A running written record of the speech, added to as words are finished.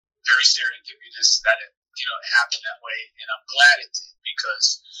very serendipitous that it happened that way, and I'm glad it did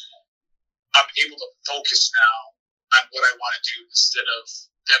because I'm able to focus now on what I want to do instead of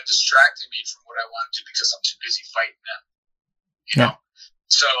them distracting me from what I want to do because I'm too busy fighting them. You know,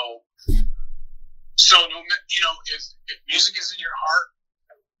 so no, if music is in your heart,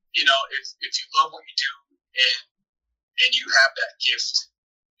 if you love what you do and you have that gift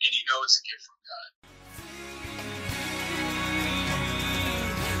and you know it's a gift from God.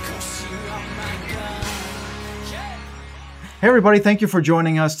 Hey everybody, thank you for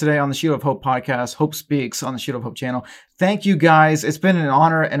joining us today on the Shield of Hope podcast, Hope Speaks on the Shield of Hope channel. Thank you guys. It's been an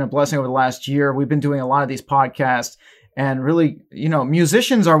honor and a blessing over the last year. We've been doing a lot of these podcasts, and really,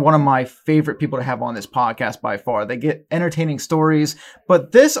 musicians are one of my favorite people to have on this podcast by far. They get entertaining stories,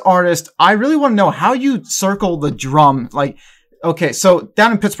 but this artist, I really want to know how you circle the drum. Like, okay, so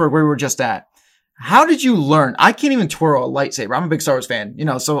down in Pittsburgh where we were just at, how did you learn? I can't even twirl a lightsaber. I'm a big Star Wars fan,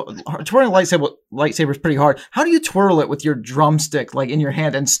 so twirling a lightsaber is pretty hard. How do you twirl it with your drumstick, like in your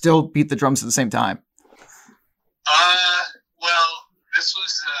hand, and still beat the drums at the same time? Well, this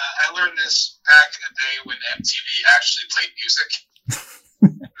was I learned this back in the day when MTV actually played music.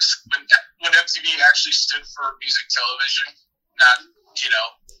 when MTV actually stood for music television, not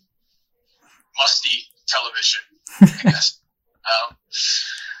musty television, I guess.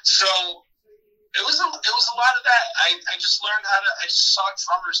 So. It was a lot of that. I just learned how to. I just saw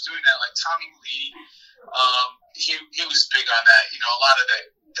drummers doing that, like Tommy Lee. He was big on that. A lot of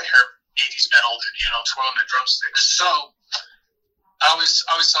the hair 80s metal, twirling the drumsticks. So I always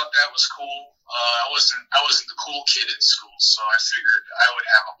thought that was cool. I wasn't the cool kid in school, so I figured I would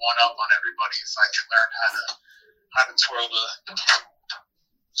have a one up on everybody if I could learn how to twirl the.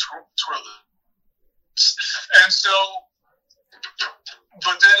 And so.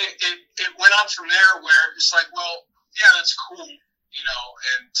 But then it went on from there where it's like, well, yeah, that's cool,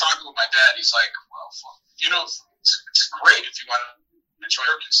 and talking with my dad, he's like, well, it's great if you want to enjoy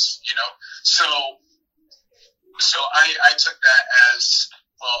this, So I took that as,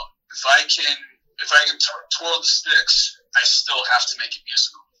 well, if I can twirl the sticks, I still have to make it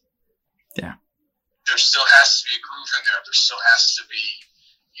musical. Yeah. There still has to be a groove in there. There still has to be,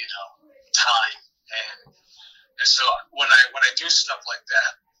 time. And so when I do stuff like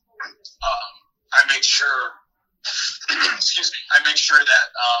that, I make sure, I make sure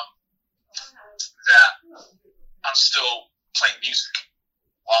that that I'm still playing music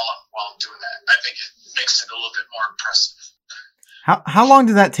while I'm doing that. I think it makes it a little bit more impressive. How long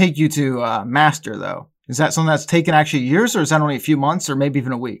did that take you to master, though? Is that something that's taken actually years, or is that only a few months, or maybe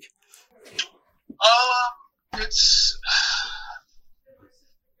even a week?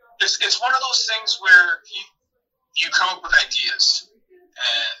 It's one of those things where you come up with ideas,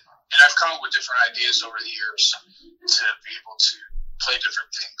 and I've come up with different ideas over the years to be able to play different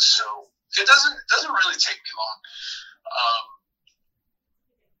things. So it doesn't really take me long.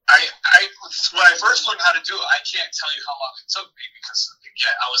 When I first learned how to do it, I can't tell you how long it took me because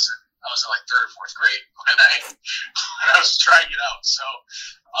again, I was in like third or fourth grade when I was trying it out. So,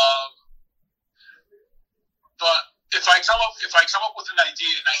 but if I come up with an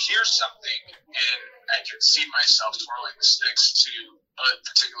idea and I hear something and I can see myself twirling the sticks to a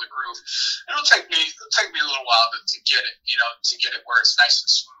particular groove, it'll take me a little while to get it, to get it where it's nice and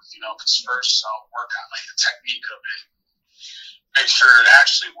smooth, because first I'll work on like the technique of it, make sure it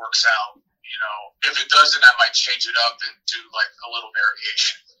actually works out, if it doesn't, I might change it up and do like a little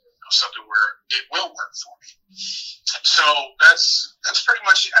variation of something where it will work for me. So that's pretty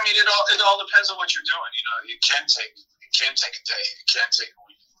much it. I mean, it all depends on what you're doing. It can take a day, it can take a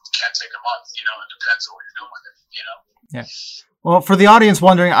week, it can take a month. It depends on what you're doing with it. Yeah. Well, for the audience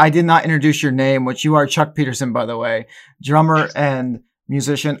wondering, I did not introduce your name, which you are Chuck Peterson, by the way, drummer and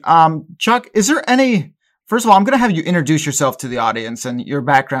musician. Chuck, is there any? First of all, I'm going to have you introduce yourself to the audience and your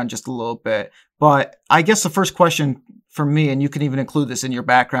background just a little bit. But I guess the first question for me, and you can even include this in your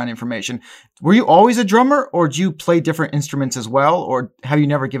background information, were you always a drummer, or do you play different instruments as well, or have you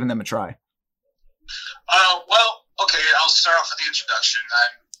never given them a try? Well, okay, I'll start off with the introduction.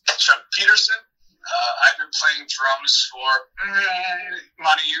 I'm Chuck Peterson. I've been playing drums for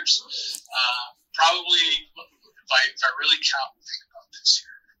many years. Probably, if I really count and think about this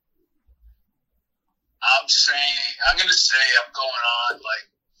year, I'm going to say I'm going on like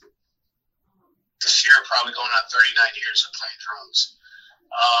this year, probably going on 39 years of playing drums.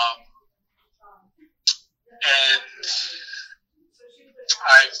 And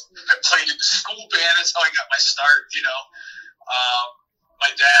I played in the school band. That's how I got my start, My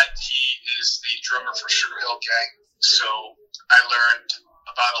dad, he is the drummer for Sugar Hill Gang. So I learned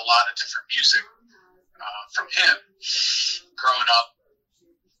about a lot of different music from him growing up.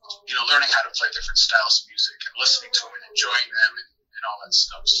 learning how to play different styles of music and listening to them and enjoying them and all that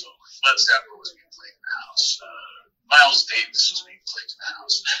stuff. So Led Zeppelin was being played in the house. Miles Davis was being played in the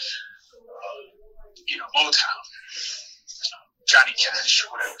house. Motown, Johnny Cash,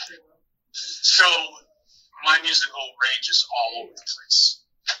 whatever. So my musical range is all over the place,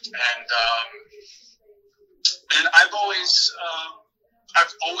 and I've always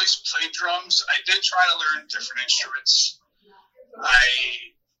played drums. I did try to learn different instruments.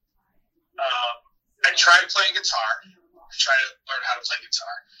 I tried playing guitar. I tried to learn how to play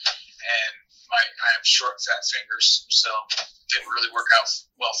guitar, and I have short, fat fingers, so it didn't really work out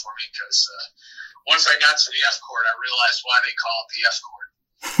well for me because once I got to the F chord, I realized why they call it the F chord.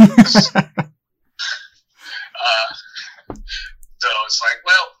 So it's like,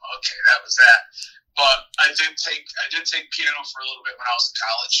 well, okay, that was that. But I did take piano for a little bit when I was in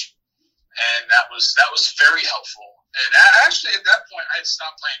college, and that was very helpful. And actually, at that point, I had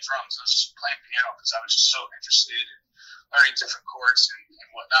stopped playing drums. I was just playing piano because I was just so interested in learning different chords and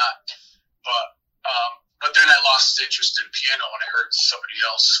whatnot. But then I lost interest in piano when I heard somebody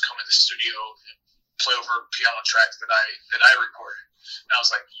else come in the studio and play over a piano track that I recorded. And I was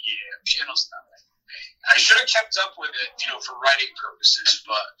like, yeah, piano's not my thing. I should have kept up with it, for writing purposes,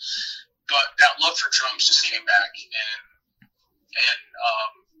 but that love for drums just came back, and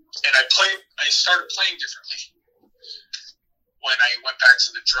I started playing differently when I went back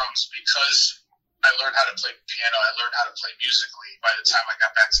to the drums because I learned how to play piano. I learned how to play musically. By the time I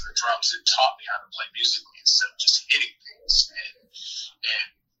got back to the drums, it taught me how to play musically instead of just hitting things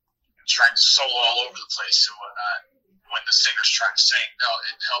and trying to solo all over the place and whatnot. When the singer's trying to sing, no,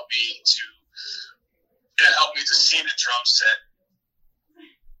 it helped me to see the drum set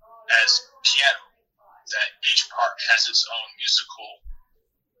as piano, that each part has its own musical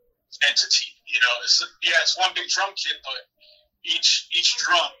entity. It's one big drum kit, but each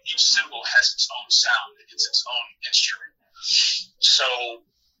drum, each cymbal has its own sound. It's its own instrument. So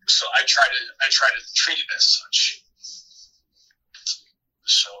I try to treat it as such.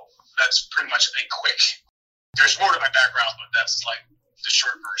 So that's pretty much a quick. There's more to my background, but that's like the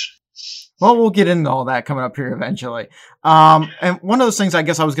short version. Well, we'll get into all that coming up here eventually. And one of those things I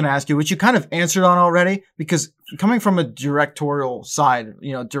guess I was going to ask you, which you kind of answered on already, because coming from a directorial side,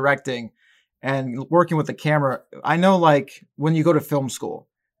 directing and working with the camera, I know like when you go to film school,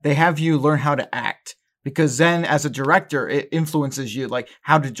 they have you learn how to act, because then as a director, it influences you, like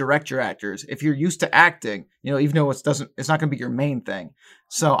how to direct your actors. If you're used to acting, even though it's not going to be your main thing.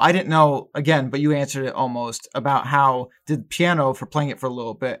 So I didn't know, again, but you answered it almost, about how did piano, for playing it for a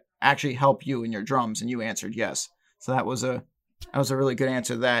little bit, actually help you in your drums, and you answered yes. So that was a really good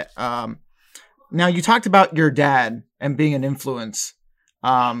answer to that. Now you talked about your dad and being an influence.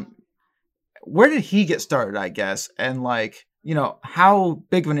 Where did he get started, I guess? And like, how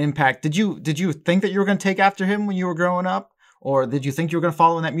big of an impact did you think that you were going to take after him when you were growing up? Or did you think you were going to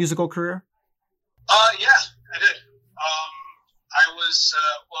follow in that musical career? Yeah, I did. I was,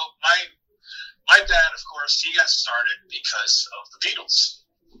 my dad, of course, he got started because of the Beatles.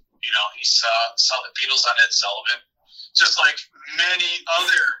 He saw the Beatles on Ed Sullivan, just like many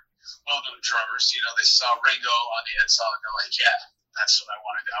other well-known drummers. They saw Ringo on the Ed Sullivan. They're like, yeah, that's what I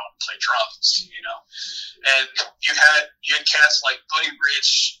want to do. I want to play drums. And you had cats like Buddy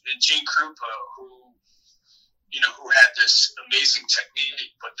Rich and Gene Krupa who had this amazing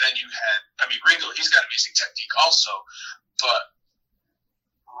technique. But then Ringo, he's got amazing technique also. But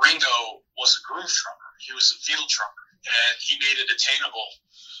Ringo was a groove drummer. He was a field drummer, and he made it attainable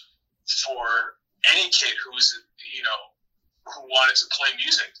for any kid who was, who wanted to play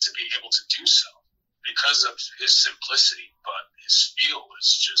music to be able to do so because of his simplicity. But his feel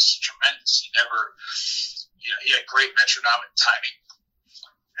was just tremendous. He had great metronomic timing,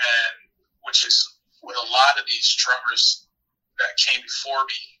 and which is what a lot of these drummers that came before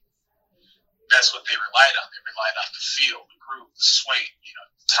me, that's what they relied on. They relied on the feel, the groove, the swing,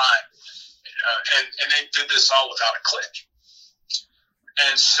 time. And they did this all without a click.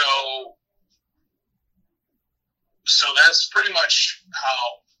 And so that's pretty much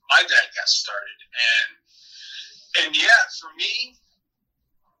how my dad got started. And yeah, for me,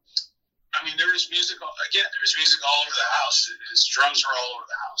 there was music all over the house. His drums were all over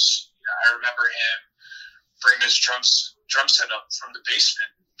the house. I remember him bringing his drum set up from the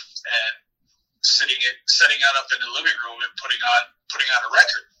basement and setting it up in the living room and putting on a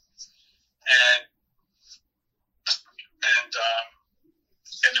record. And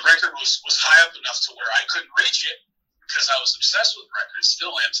the record was high up enough to where I couldn't reach it because I was obsessed with records,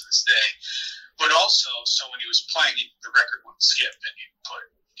 still am to this day. But also, so when he was playing, the record wouldn't skip, and he'd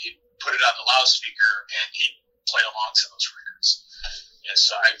put it on the loudspeaker, and he'd play along to those records. And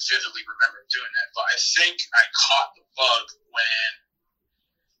so I vividly remember doing that. But I think I caught the bug when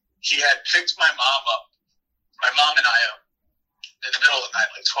he had picked my mom and I up in the middle of the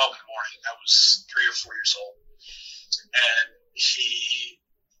night, like 12 in the morning. I was 3 or 4 years old. And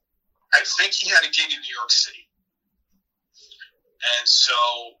I think he had a gig in New York City. And so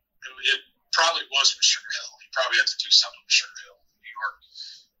it probably was with Sugar Hill. He probably had to do something with Sugar Hill, New York.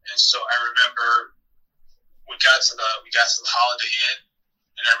 And so I remember we got to the Holiday Inn,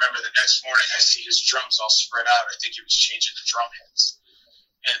 and I remember the next morning I see his drums all spread out. I think he was changing the drum heads.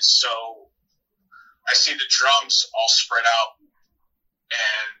 And so I see the drums all spread out,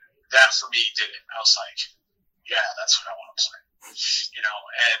 and that for me did it. I was like, yeah, that's what I want to play.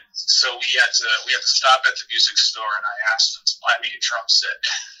 And so we had to stop at the music store, and I asked him to buy me a drum set.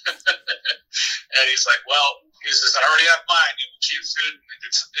 And he's like, well, he says, I already have mine, and we can't fit it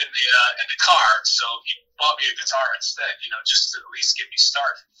in the car. So he bought me a guitar instead, just to at least get me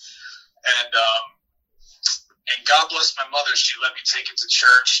started. And God bless my mother, she let me take it to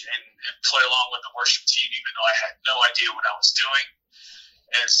church and play along with the worship team, even though I had no idea what I was doing.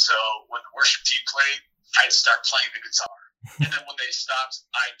 And so when the worship team played, I'd start playing the guitar. And then when they stopped,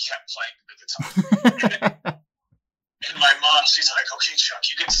 I kept playing the guitar. And my mom, she's like, okay, Chuck,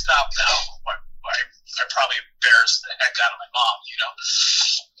 you can stop now. I probably embarrassed the heck out of my mom,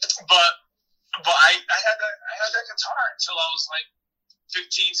 But I had that guitar until I was like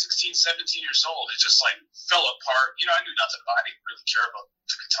 15, 16, 17 years old. It just like fell apart. I knew nothing about it. I didn't really care about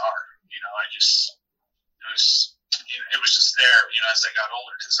the guitar. It was just there, as I got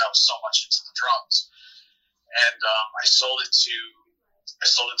older, because I was so much into the drums. And I sold it to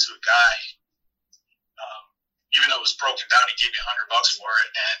a guy. Even though it was broken down, he gave me $100 for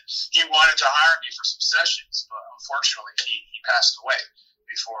it, and he wanted to hire me for some sessions, but unfortunately, he passed away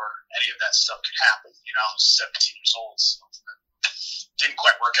before any of that stuff could happen. I was 17 years old, so it didn't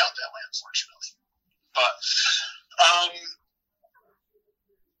quite work out that way, unfortunately. But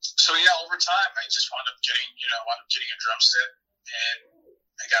so yeah, over time, I just wound up getting a drum set, and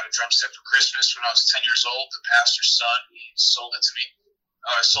I got a drum set for Christmas when I was 10 years old. The pastor's son, he sold it to me.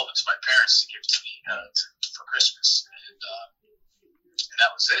 I sold it to my parents to give to me for Christmas, and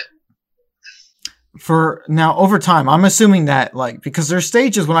that was it. For now, over time, I'm assuming that, like, because there's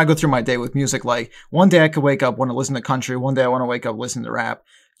stages when I go through my day with music, like one day I could wake up, want to listen to country, one day I want to wake up, listen to rap.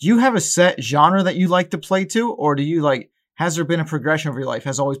 Do you have a set genre that you like to play to, or do you has there been a progression of your life?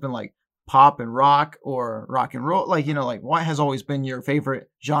 Has it always been like pop and rock or rock and roll? What has always been your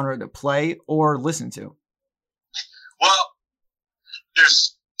favorite genre to play or listen to? Well,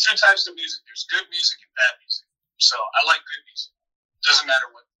 there's two types of music. There's good music and bad music. So I like good music. It doesn't matter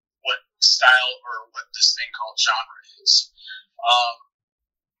what style or what this thing called genre is,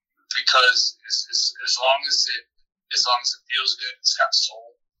 because as long as it feels good, it's got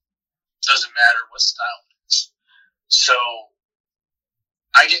soul. It doesn't matter what style it is. So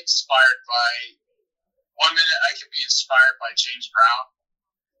I get inspired by, one minute I can be inspired by James Brown,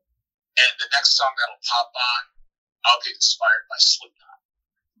 and the next song that'll pop on, I'll get inspired by Slipknot.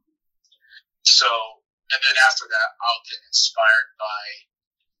 So, and then after that, I'll get inspired by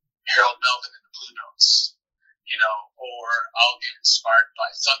Harold Melvin and the Blue Notes, or I'll get inspired by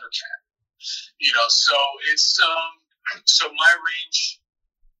Thundercat, so it's, so my range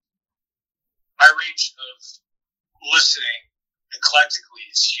of listening eclectically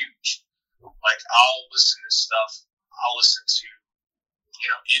is huge. Like, I'll listen to stuff, I'll listen to,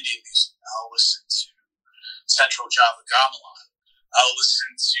 Indian music, I'll listen to Central Java Gamelan, I'll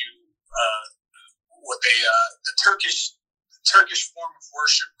listen to, the Turkish form of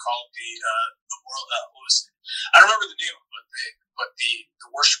worship called the world. I don't remember the name, but the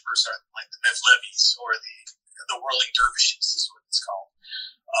worshipers are like the Mevlevis, or the whirling dervishes is what it's called.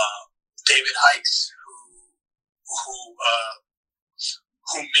 David Hikes,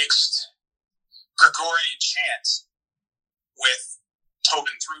 who mixed Gregorian chant with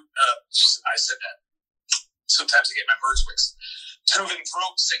Tobin throat. I said that. Sometimes I get my words mixed. Tobin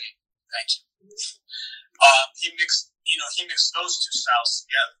throat singing. Thank you. He mixed those two styles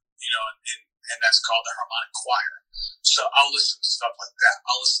together, and that's called the harmonic choir. So I'll listen to stuff like that.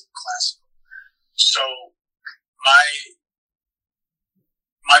 I'll listen to classical. So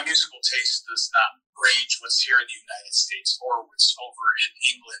my musical taste does not range what's here in the United States or what's over in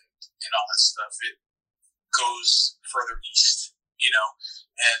England and all that stuff. It goes further east,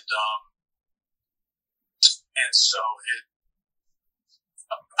 and so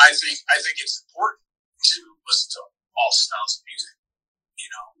I think it's important to listen to all styles of music,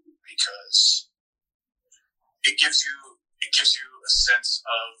 because it gives you a sense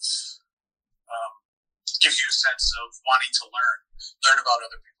of gives you a sense of wanting to learn about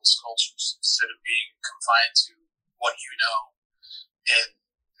other people's cultures instead of being confined to what you know and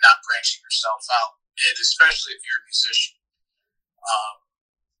not branching yourself out. And especially if you're a musician,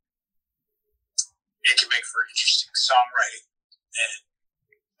 it can make for interesting songwriting. And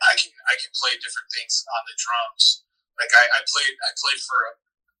I can play different things on the drums. Like I played for a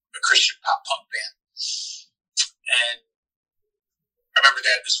Christian pop punk band, and I remember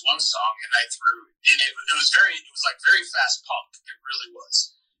they had this one song, and I threw in it. It was like very fast punk. It really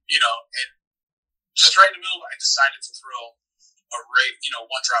was, And just right in the middle, I decided to throw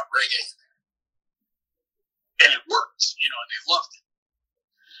one drop reggae in there, and it worked. And they loved it.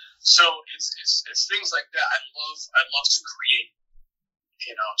 So it's things like that. I love to create.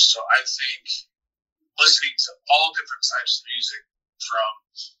 So I think listening to all different types of music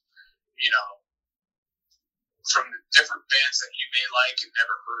from the different bands that you may like and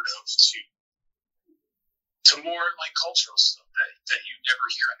never heard of to more like cultural stuff that you never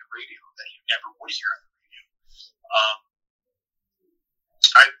hear on the radio, that you never would hear on the radio.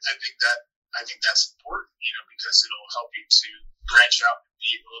 I think that's important, because it'll help you to branch out and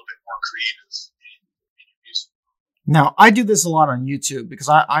be a little bit more creative in your music. Now, I do this a lot on YouTube because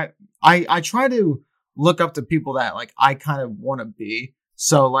I try to look up to people that like I kind of want to be.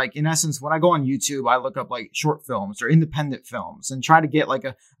 So like in essence, when I go on YouTube, I look up like short films or independent films and try to get like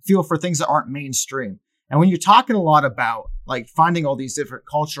a feel for things that aren't mainstream. And when you're talking a lot about like finding all these different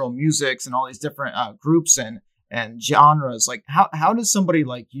cultural musics and all these different groups and genres, like how does somebody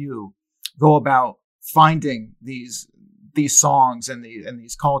like you go about finding these songs and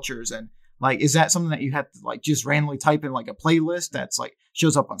these cultures? And like, is that something that you have to like just randomly type in like a playlist that's like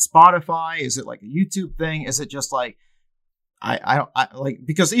shows up on Spotify? Is it like a YouTube thing? Is it just like, I like,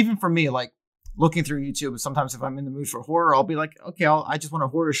 because even for me, like looking through YouTube, sometimes if I'm in the mood for horror, I'll be like, okay, I just want a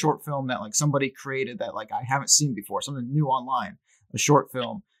horror short film that like somebody created that like I haven't seen before, something new online, a short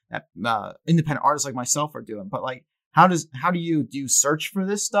film that independent artists like myself are doing. But like, how do you search for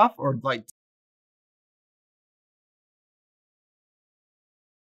this stuff, or like?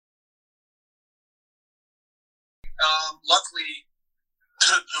 Luckily,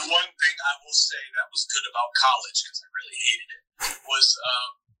 the one thing I will say that was good about college, because I really hated it, was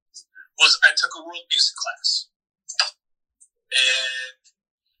I took a world music class,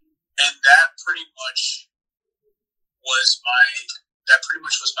 and that pretty much was my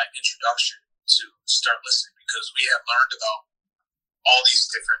introduction to start listening, because we had learned about all these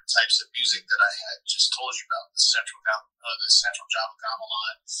different types of music that I had just told you about, the Central Java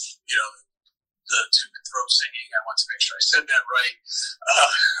Gamelan, the tube and throat singing. I want to make sure I said that right.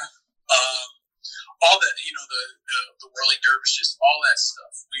 All that, the whirling dervishes, all that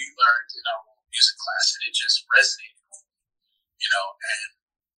stuff we learned in our music class, and it just resonated with me,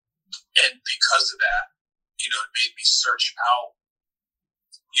 and because of that, it made me search out,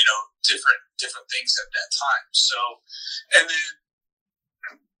 different things at that time. So, and then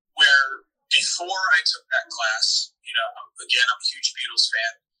where before I took that class, I'm a huge Beatles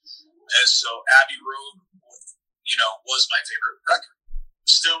fan. And so Abbey Road, was my favorite record.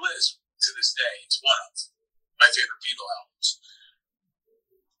 Still is to this day. It's one of my favorite Beatle albums.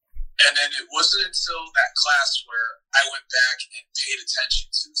 And then it wasn't until that class where I went back and paid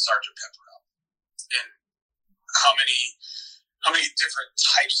attention to the Sgt. Pepper album and how many different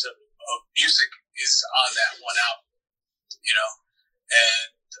types of music is on that one album,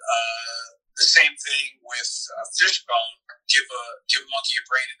 and the same thing with Fishbone. Give a monkey a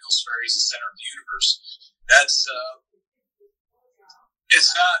brain and he'll swear he's the center of the universe. That's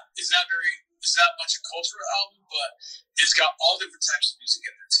it's not much a cultural album, but it's got all different types of music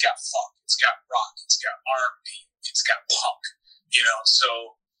in there. It's got funk, it's got rock, it's got R&B, it's got punk.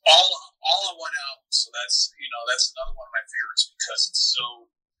 So all on one album. So that's another one of my favorites, because it's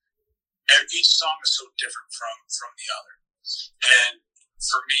so, each song is so different from the other. And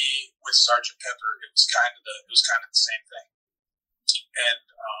for me, with Sgt. Pepper, it was kind of the same thing. And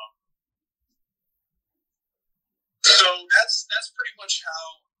so that's pretty much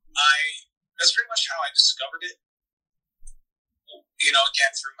how I discovered it.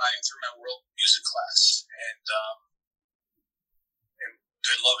 Again through my world music class, and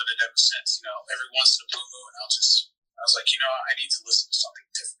been loving it ever since. Every once in a blue moon, I was like, I need to listen to something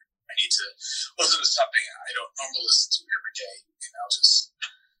different. I need to listen to something I don't normally listen to every day, and I'll just,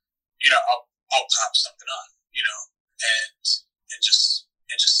 I'll pop something on, and just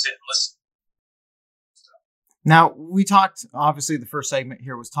sit and listen. So. Now, we talked, obviously the first segment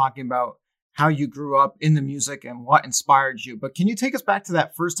here was talking about how you grew up in the music and what inspired you, but can you take us back to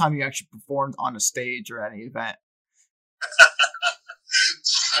that first time you actually performed on a stage or at an event?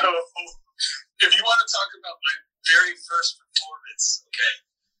 So if you want to talk about my very first performance, okay,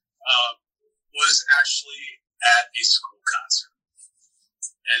 was actually at a school concert.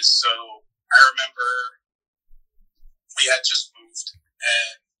 And so I remember we had just moved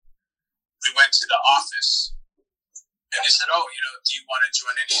and we went to the office and they said, oh, do you want to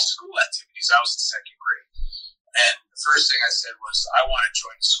join any school activities? I was in second grade. And the first thing I said was, I want to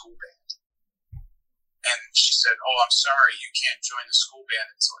join the school band. And she said, oh, I'm sorry, you can't join the school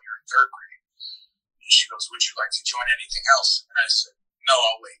band until you're in third grade. And she goes, would you like to join anything else? And I said, no,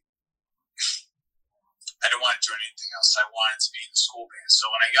 I'll wait. I didn't want to join anything else. I wanted to be in the school band.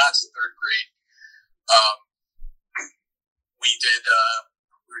 So when I got to third grade, we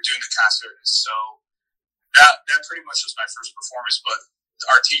were doing the concert. So that pretty much was my first performance. But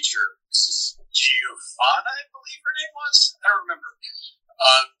our teacher, Mrs. Giovanna, I believe her name was. I don't remember.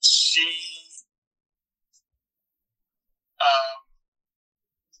 She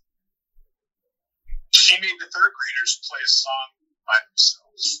made the third graders play a song by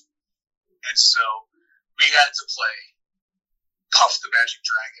themselves. And so we had to play Puff the Magic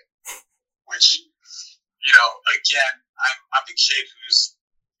Dragon, which, again, I'm a kid who's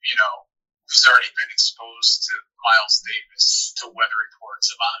already been exposed to Miles Davis, to Weather Reports,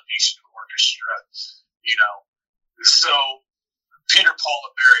 of Mahavishnu Orchestra, So Peter Paul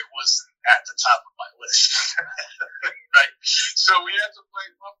and Barry wasn't at the top of my list, right? So we had to play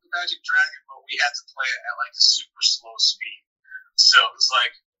Puff the Magic Dragon, but we had to play it at like a super slow speed. So it was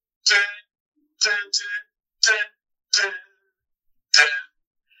like, dun, dun, dun, dun, dun, dun,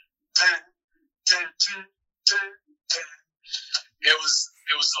 dun, dun, dun, dun, dun. It was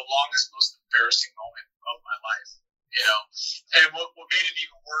the longest, most embarrassing moment of my life, And what made it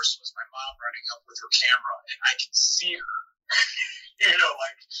even worse was my mom running up with her camera, and I can see her,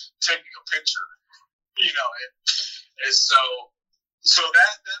 like taking a picture, and so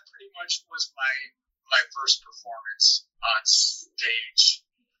that pretty much was my first performance on stage.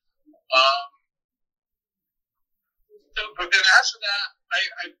 But then after that,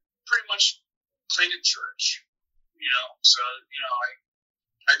 I pretty much played in church, So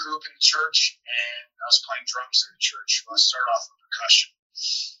I grew up in the church, and I was playing drums in the church. I started off with percussion,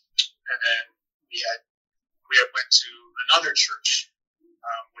 and then we went to another church,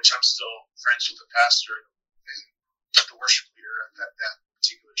 which I'm still friends with the pastor and the worship leader at that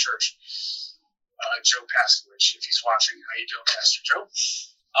particular church, Joe Pascowich. If he's watching, how you doing, Pastor Joe?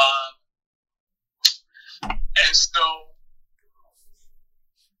 And so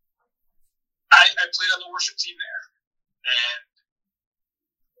I played on the worship team there, and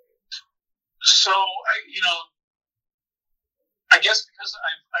so I guess because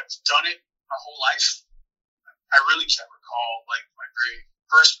I've done it my whole life, I really can't recall like my very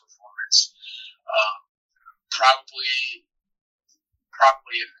first performance. Probably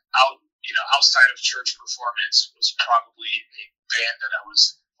outside of church performance was probably a band that I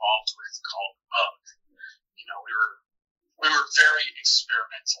was involved with called we were very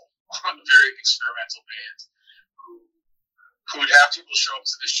experimental, a very experimental band who would have people show up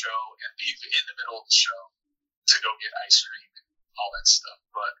to the show and leave in the middle of the show to go get ice cream and all that stuff.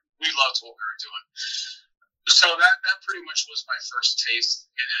 But we loved what we were doing. So that pretty much was my first taste.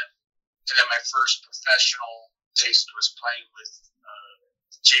 And then my first professional taste was playing with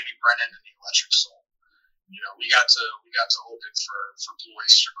Jamie Brennan and the Electric Soul. We got to open for Blue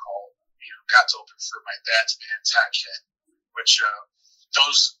Oyster Cult. Got to open for my dad's band, Tackhead, which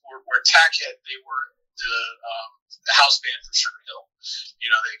those were Tackhead. They were the house band for Sugar Hill.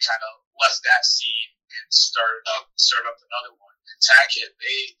 They kind of left that scene and started up another one. And Tackhead,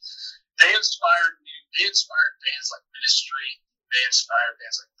 they inspired bands like Ministry. They inspired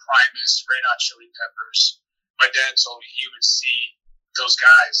bands like Primus, Red Hot Chili Peppers. My dad told me he would see those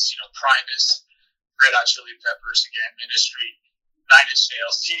guys, Primus, Red Hot Chili Peppers, again, Ministry, Nine Inch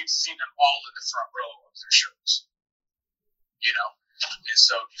Nails. He'd seen them all in the front row of their shows. And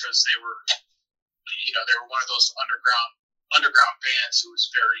so because they were one of those underground bands who was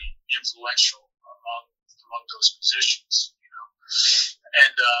very influential among those musicians,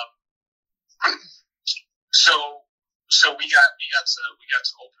 And so we got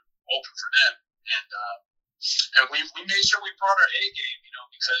to open for them, and we made sure we brought our A game,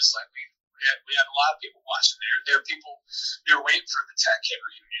 because like we had a lot of people watching. There were people, they were waiting for the Tackhead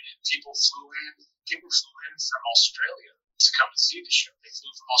reunion, and people flew in from Australia to come and see the show. They flew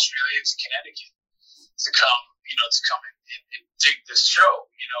from Australia to Connecticut to come and dig this show,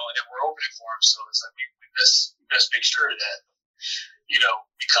 and then we're opening for them. So it's like we best make sure that we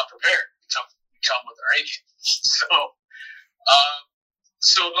come prepared, we come with our A game.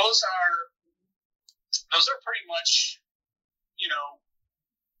 So those are pretty much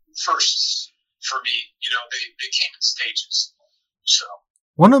firsts for me. They came in stages. So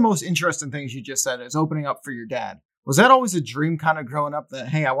one of the most interesting things you just said is opening up for your dad. Was that always a dream kind of growing up that,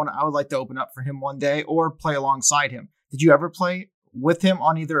 hey, I would like to open up for him one day or play alongside him? Did you ever play with him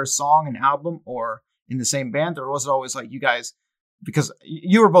on either a song, an album, or in the same band? Or was it always like you guys, because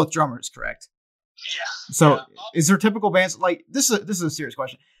you were both drummers, correct? Yeah. So is there typical bands like this is a serious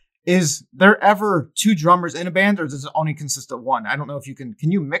question. Is there ever two drummers in a band or does it only consist of one? I don't know if can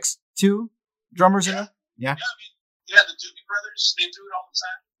you mix two drummers in it? Yeah. Yeah, the Doobie Brothers, they do it all the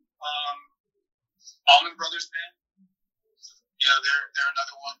time. Allman Brothers Band. They're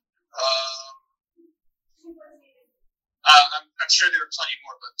another one. I'm sure there are plenty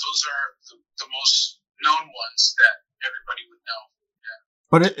more, but those are the most known ones that everybody would know. Yeah.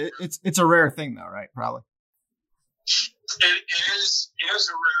 But it's a rare thing, though, right? Probably. It is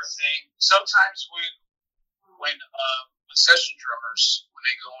a rare thing. Sometimes when session drummers, when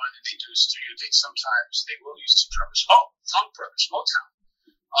they go on and they do a studio date, sometimes they will use two drummers. Oh, Funk Brothers, Motown.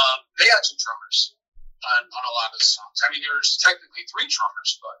 They had two drummers on a lot of the songs. I mean, there's technically three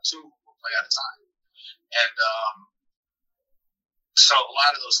drummers, but two will play at a time. And so a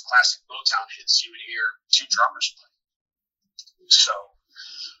lot of those classic Motown hits, you would hear two drummers play. So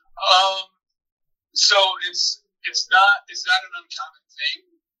it's not an uncommon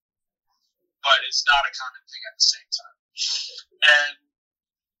thing, but it's not a common thing at the same time. And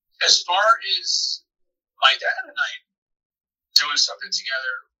as far as my dad and I doing something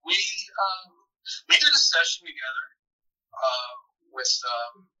together, we did a session together with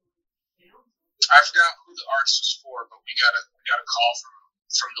I forgot who the artist was for, but we got a call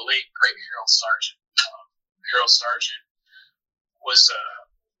from the late great Harold Sargent. Harold Sargent was a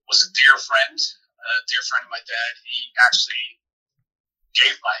dear friend of my dad. He actually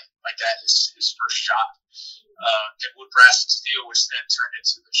gave my dad his first shot at Wood, Brass, and Steel, which then turned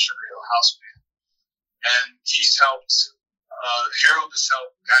into the Sugar Hill House Band. And he's helped. Harold has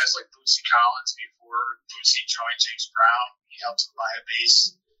helped guys like Bootsy Collins before Bootsy joined James Brown. He helped him buy a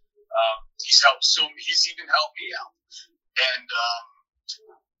bass. He's even helped me out. And the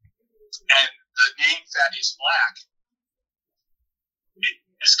name Thaddeus Black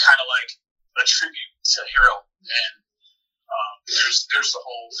is kind of like a tribute to Harold. And there's the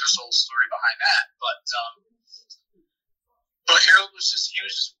whole story behind that. But Harold was just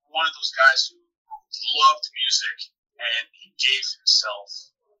one of those guys who loved music, and he gave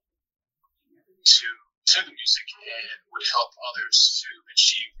himself to the music and would help others to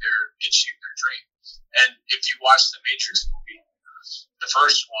achieve their dream. And if you watch the Matrix movie, the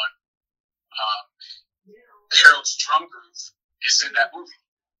first one, Harold's drum groove is in that movie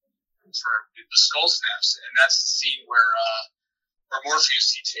for the skull snaps, and that's the scene where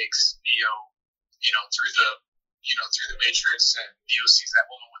Morpheus, he takes Neo, through the Matrix, and Neo sees that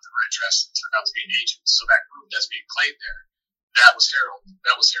woman with the red dress and turned out to be an agent. So that groove that's being played there, that was Harold.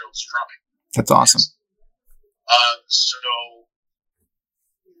 That was Harold's drumming. That's awesome.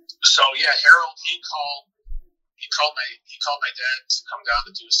 So yeah, Harold, he called my dad to come down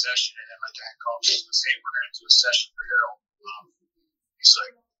to do a session, and then my dad called me and said, "Hey, we're going to do a session for Harold." He's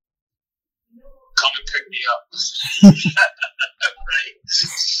like, "Come and pick me up." Right?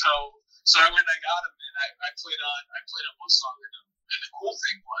 So I went and I got him, and I played on one song, and the cool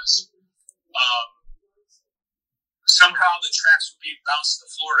thing was somehow the tracks were being bounced to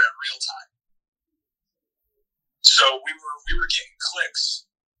the floor in real time. So we were getting clicks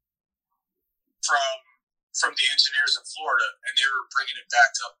from the engineers in Florida, and they were bringing it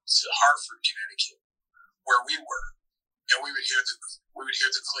back up to Hartford, Connecticut, where we were, and we would hear the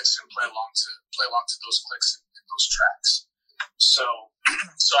clicks and play along to those clicks and those tracks. So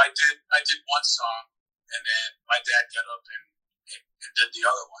I did one song, and then my dad got up and did the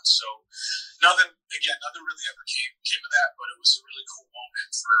other one. So nothing really ever came of that, but it was a really cool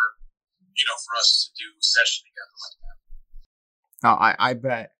moment for us to do a session together like that. Oh, I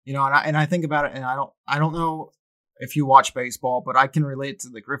bet. And I think about it, and I don't know if you watch baseball, but I can relate to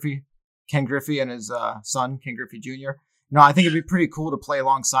Ken Griffey and his son, Ken Griffey Jr. I think it'd be pretty cool to play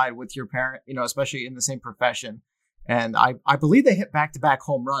alongside with your parent, especially in the same profession. And I believe they hit back-to-back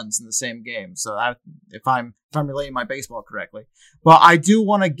home runs in the same game. So if I'm relating my baseball correctly, but I do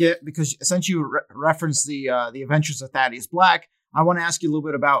want to get, because since you referenced the Adventures of Thaddeus Black, I want to ask you a little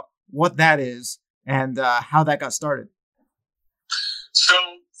bit about what that is and how that got started. So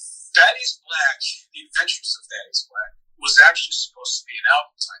Thaddeus Black, The Adventures of Thaddeus Black, was actually supposed to be an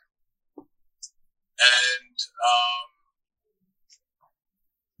album title, and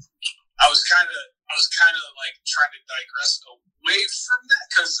I was kind of like trying to digress away from that,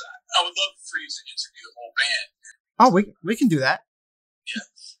 because I would love for you to interview the whole band. Oh, we can do that. Yeah.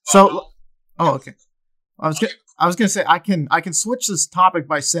 So Oh, okay. I was gonna say I can switch this topic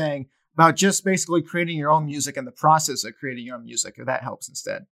by saying about just basically creating your own music and the process of creating your own music, if that helps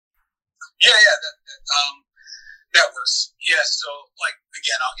instead. Yeah, that works. Yeah, so like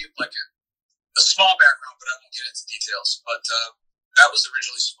again, I'll give like a small background, but I won't get into details. But that was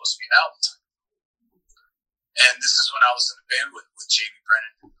originally supposed to be an album title, and this is when I was in a band with Jamie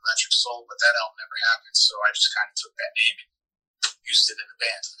Brennan, Electric Soul, but that album never happened. So I just kind of took that name and used it in the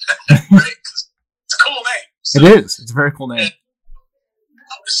band, right? Because it's a cool name. So, it is. It's a very cool name.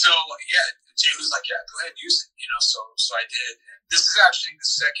 So yeah, Jamie was like, "Yeah, go ahead, use it." So I did. And this is actually the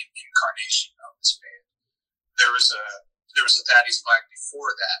second incarnation of this band. There was a Thaddeus Black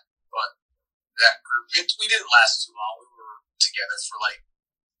before that, but that group we didn't last too long. We were together for like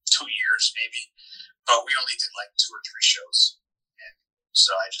 2 years maybe, but we only did like 2 or 3 shows. And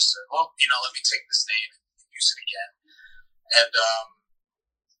so I just said, well, let me take this name and use it again.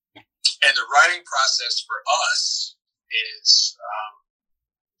 And the writing process for us is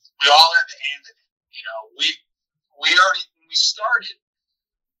we all had a hand in it. We already when we started,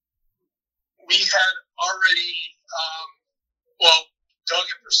 we had already Doug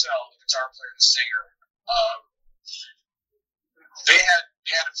and Purcell, the guitar player and the singer, they had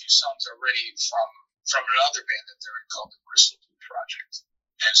a few songs already from another band that they're in called the Crystal Blue Project,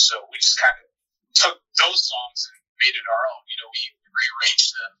 and so we just kind of took those songs and made it our own. We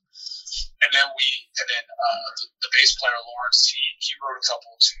rearranged them, and then the bass player Lawrence, he wrote a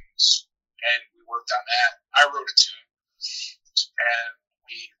couple of tunes, and we worked on that. I wrote a tune, and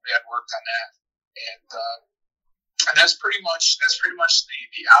we had worked on that, and that's pretty much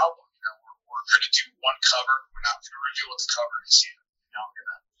the album. We're going to do one cover. We're not going to reveal what the cover is yet.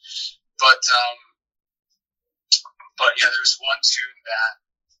 But yeah, there's one tune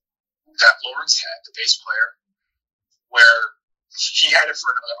that Lawrence had, the bass player, where he had it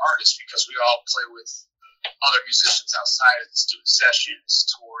for another artist because we all play with other musicians outside of this, doing sessions,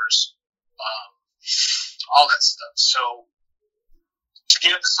 tours, all that stuff. So he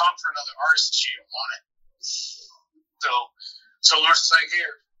had the song for another artist and she didn't want it. So Lawrence was like,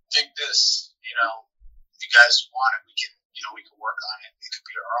 "Here, think this. If you guys want it, we can work on it. It could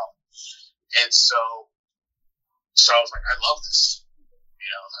be our own." And so I was like, "I love this."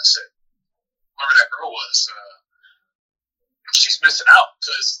 I said, whoever that girl was, she's missing out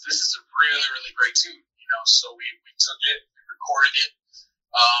because this is a really, really great tune. So we took it, we recorded it.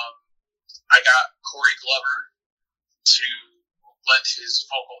 I got Corey Glover to lend his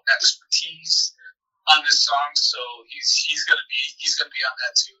vocal expertise on this song, so he's gonna be on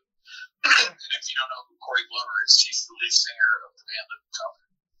that too. And if you don't know who Corey Glover is, he's the lead singer of the band Living Color,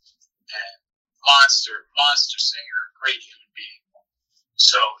 and monster singer, great human being.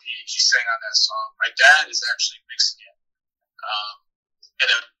 So he sang on that song. My dad is actually mixing it, and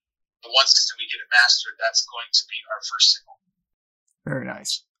then once we get it mastered, that's going to be our first single. Very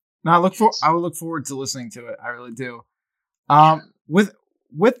nice. Now I would look forward to listening to it. I really do.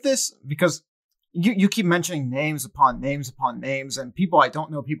 With this, because you keep mentioning names upon names upon names, and people I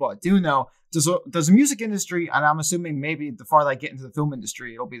don't know, people I do know. Does the music industry, and I'm assuming maybe the farther I get into the film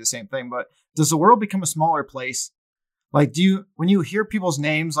industry, it'll be the same thing. But does the world become a smaller place? Like, when you hear people's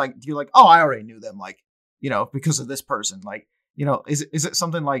names, like, do you like, oh, I already knew them, like, because of this person, like, is it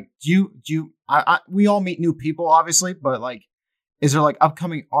something like, we all meet new people, obviously, but like, is there like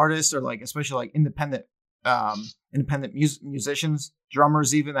upcoming artists or like, especially like independent musicians,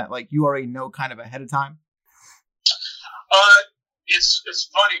 drummers, even that like you already know kind of ahead of time? It's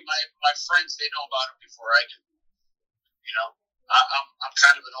funny. My friends, they know about it before I do. I'm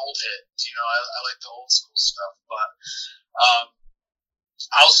kind of an old head. I like the old school stuff, but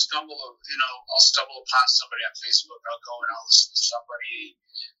I'll stumble upon somebody on Facebook. I'll go and I'll listen to somebody.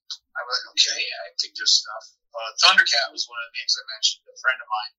 I'm like, okay, I think their stuff. Thundercat was one of the names I mentioned. A friend of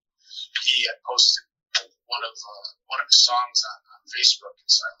mine, he had posted one of his songs on Facebook,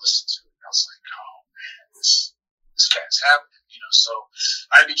 and so I listened to it, and I was like, oh man, this guy's happening. So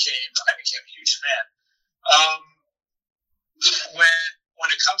I became a huge fan. When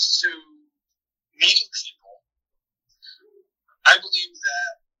it comes to meeting people, I believe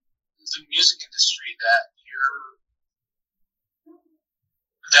that the music industry that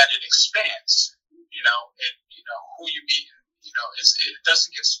it expands. Who you meet. It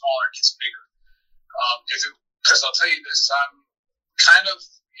doesn't get smaller; it gets bigger. Because I'll tell you this, I'm kind of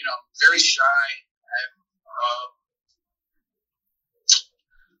very shy.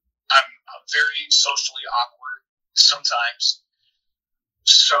 I'm very socially awkward sometimes.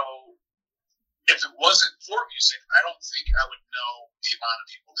 So if it wasn't for music, I don't think I would know the amount of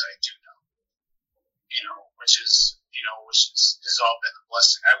people that I do know. Which has all been a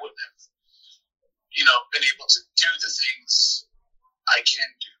blessing. I wouldn't have been able to do the things I can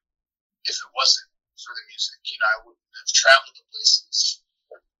do if it wasn't for the music. I wouldn't have traveled to places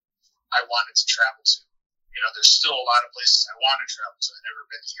I wanted to travel to. There's still a lot of places I want to travel to. I've never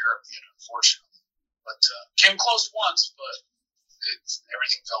been to Europe yet, unfortunately. But came close once, but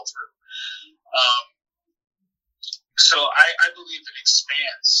everything fell through. So I believe it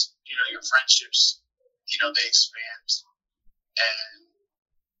expands. Your friendships, they expand.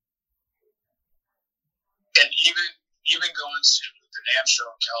 And even going to the NAMM show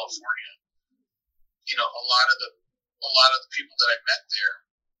in California, a lot of the people that I met there,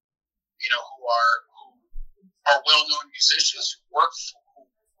 who are well-known musicians who've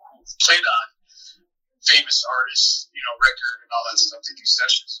played on famous artists, record and all that stuff. They do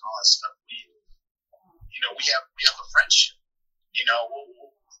sessions and all that stuff. We have a friendship. I'll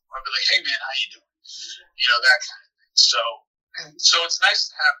be like, hey man, how you doing? That kind of thing. So it's nice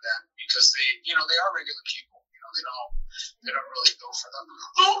to have that because they are regular people. They don't really go for them.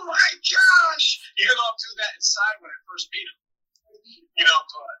 Oh my gosh! Even though I'm doing that inside when I first meet them,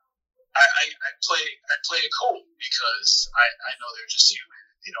 but I play it cool because I know they're just human.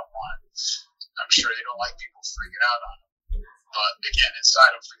 They don't want. I'm sure they don't like people freaking out on them. But again,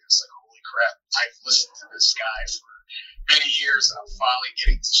 inside I'm freaking like, holy crap! I've listened to this guy for many years, and I'm finally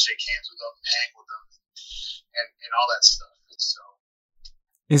getting to shake hands with them, and hang with them, and all that stuff. So.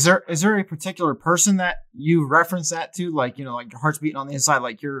 Is there a particular person that you reference that to, like like your heart's beating on the inside,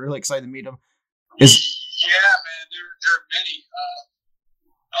 like you're really excited to meet them? Yeah, man, there are many.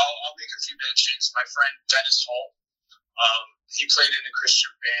 I'll make a few mentions. My friend Dennis Hall, he played in a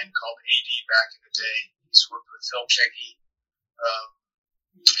Christian band called AD back in the day. He's worked with Phil Keggy.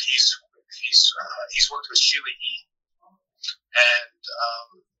 He's worked with Sheila E.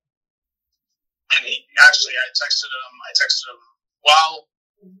 And he actually, I texted him while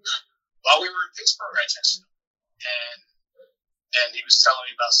we were in Pittsburgh. I texted him, and he was telling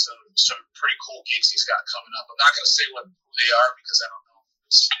me about some pretty cool gigs he's got coming up. I'm not going to say who they are because I don't know.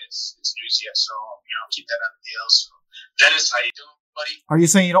 It's news yet, so keep that on the DL. So, Dennis, how you doing, buddy? Are you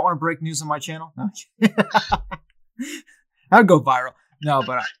saying you don't want to break news on my channel? No. That would go viral. No,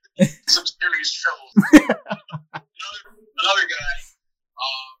 but some serious trouble. Another guy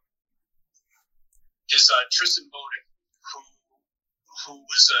is Tristan Bowden,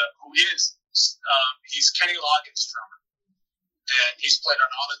 he's Kenny Loggins' drummer, and he's played on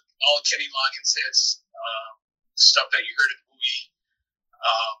all of Kenny Loggins' hits, stuff that you heard in the movie.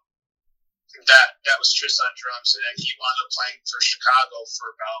 That was Tristan on drums, and he wound up playing for Chicago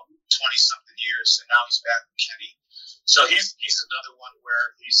for about 20-something years, and now he's back with Kenny. So he's another one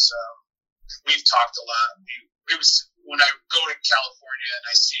where we've talked a lot. When I go to California and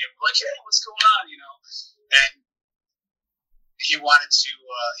I see him, like, hey, what's going on, and he wanted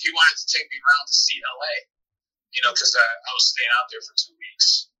to take me around to see LA, because I was staying out there for 2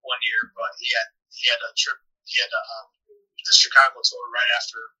 weeks one year, but he had a trip, the Chicago tour right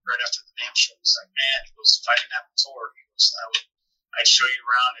after the NAMM show. He's like, man, he goes, if I didn't have the tour, he goes, I'd show you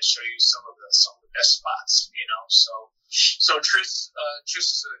around and show you some of the best spots, So Tris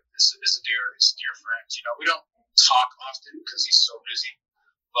is a dear friend. We don't talk often because he's so busy,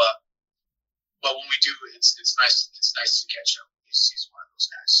 but when we do, it's nice to catch up. He's one of those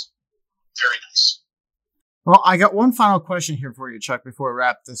guys. Very nice. Well, I got one final question here for you, Chuck, before we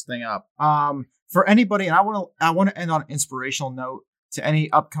wrap this thing up. For anybody, and I want to end on an inspirational note to any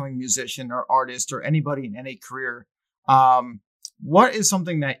upcoming musician or artist or anybody in any career. What is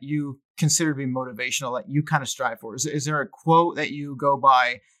something that you consider to be motivational that you kind of strive for? Is there a quote that you go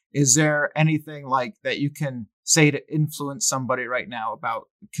by? Is there anything like that you can say to influence somebody right now about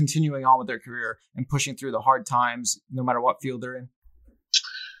continuing on with their career and pushing through the hard times, no matter what field they're in?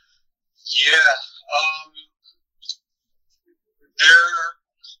 Yeah.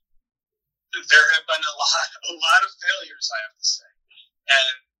 There have been a lot of failures, I have to say,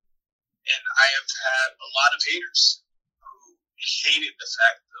 and I have had a lot of haters who hated the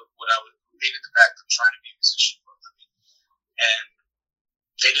fact of hated the fact of trying to be a musician for a living, and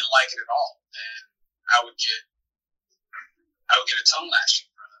they didn't like it at all, and I would get a tongue lashing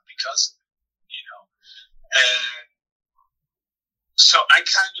from them because of it, and so at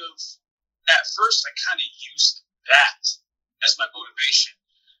first I kind of used that as my motivation,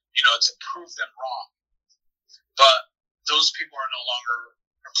 to prove them wrong. But those people are no longer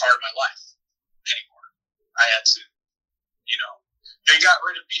a part of my life anymore. I had to, they got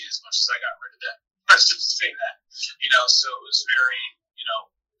rid of me as much as I got rid of them. Let's just say that, so it was very,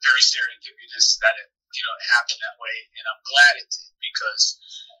 very serendipitous that it happened that way. And I'm glad it did because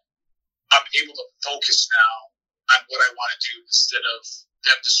I'm able to focus now on what I want to do instead of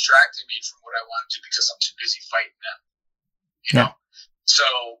them distracting me from what I want to do because I'm too busy fighting them. You know, so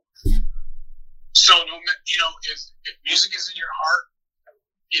no, you know, if music is in your heart,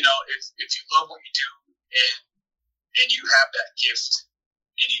 you know, if you love what you do and you have that gift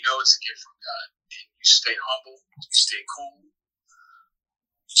and you know it's a gift from God and you stay humble, you stay cool,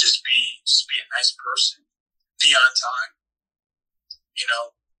 just be a nice person, be on time. You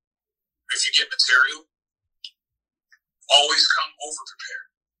know, if you get material, always come over prepared.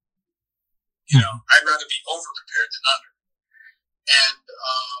 You know, I'd rather be over prepared than under.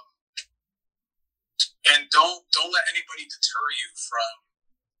 And don't let anybody deter you from,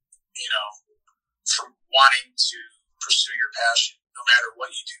 you know, from wanting to pursue your passion. No matter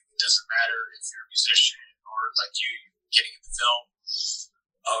what you do, it doesn't matter if you're a musician or like you getting into film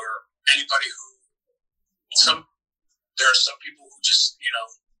or anybody who there are some people who just, you know,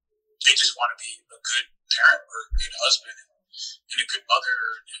 they just want to be a good parent or a good husband and a good mother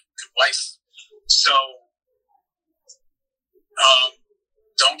and a good wife. So,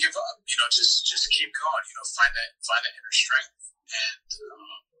 don't give up, you know, just keep going, you know, find that inner strength.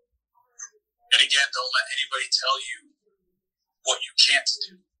 And again, don't let anybody tell you what you can't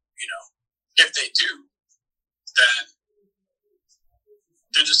do, you know. If they do, then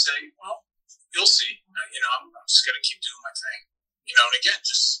just say, well, you'll see, you know, I'm just going to keep doing my thing, you know, and again,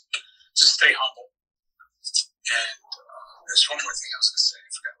 just stay humble. And there's one more thing I was going to say, I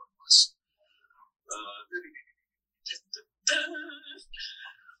forgot what it was.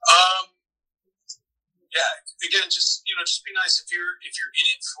 Yeah, again, just, you know, just be nice. If you're in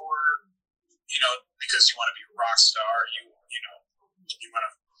it for, you know, because you want to be a rock star, you know, you want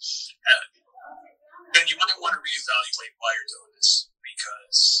to, then you might want to reevaluate why you're doing this,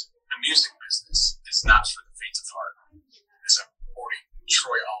 because the music business is not for the faint of heart. As I'm quoting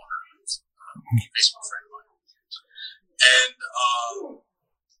Troy Oliver, who's a baseball friend of mine, and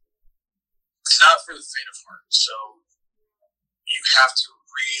it's not for the faint of heart. So you have to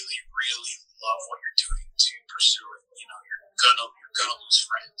really, really love what you're doing to pursue it. You know, you're gonna lose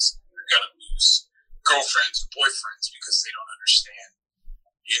friends. You're gonna lose girlfriends or boyfriends because they don't understand.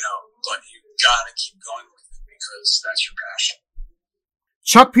 You know, but you gotta keep going with it because that's your passion.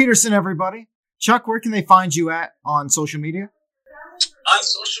 Chuck Peterson, everybody. Chuck, where can they find you at on social media? On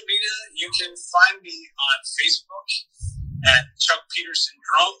social media, you can find me on Facebook at Chuck Peterson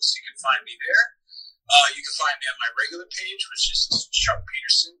Drums. You can find me there. You can find me on my regular page, which is Chuck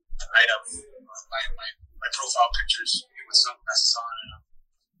Peterson. I have my profile pictures with sunglasses on and I'm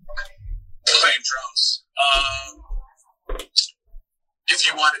playing drums. If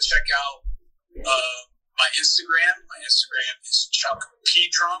you want to check out my Instagram is Chuck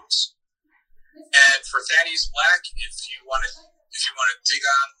P Drums. And for Thaddeus Black, if you want to dig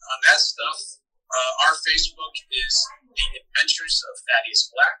on that stuff, our Facebook is The Adventures of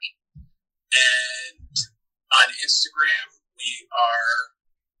Thaddeus Black. And on Instagram, we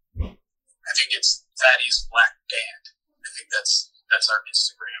are, I think it's Thaddeus Black Band. I think that's our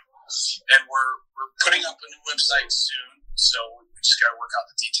Instagram. And we're putting up a new website soon, so we just got to work out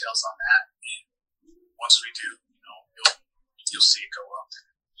the details on that. And once we do, you know, you'll see it go up,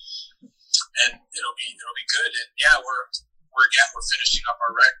 and it'll be good. And yeah, we're finishing up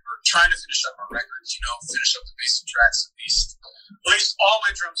our record. We're trying to finish up our records. You know, finish up the basic tracks at least. At least all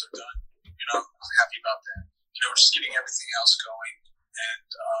my drums are done. You know, I'm happy about that. You know, we're just getting everything else going,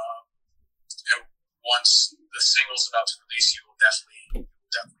 and once the single's about to release, you will definitely know.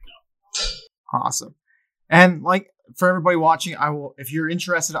 Awesome. And like for everybody watching, if you're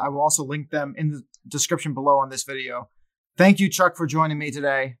interested, I will also link them in the description below on this video. Thank you, Chuck, for joining me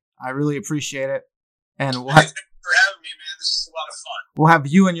today. I really appreciate it. And Thanks for having me, man. This is a lot of fun. We'll have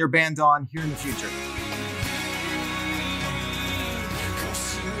you and your band on here in the future.